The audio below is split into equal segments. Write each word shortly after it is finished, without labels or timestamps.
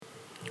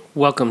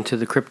Welcome to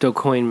the Crypto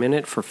Coin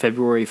Minute for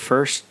February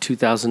 1st,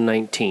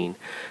 2019.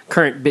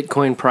 Current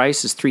Bitcoin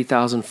price is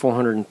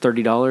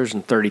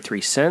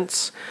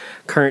 $3,430.33.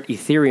 Current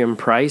Ethereum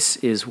price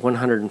is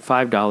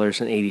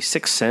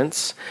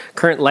 $105.86.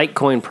 Current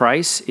Litecoin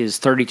price is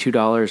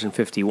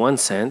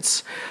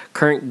 $32.51.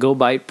 Current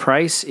GoByte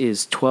price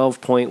is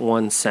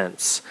 12.1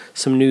 cents.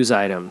 Some news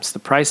items. The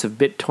price of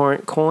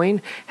BitTorrent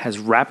coin has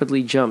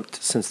rapidly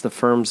jumped since the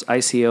firm's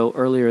ICO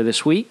earlier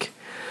this week.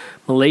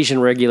 Malaysian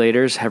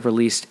regulators have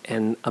released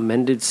an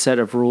amended set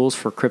of rules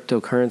for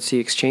cryptocurrency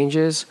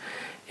exchanges,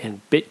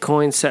 and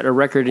Bitcoin set a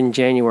record in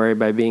January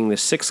by being the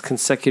sixth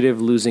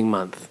consecutive losing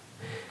month.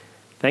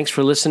 Thanks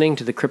for listening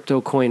to the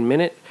Crypto Coin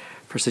Minute.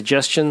 For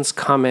suggestions,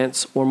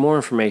 comments, or more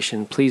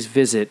information, please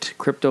visit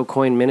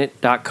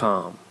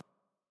CryptoCoinMinute.com.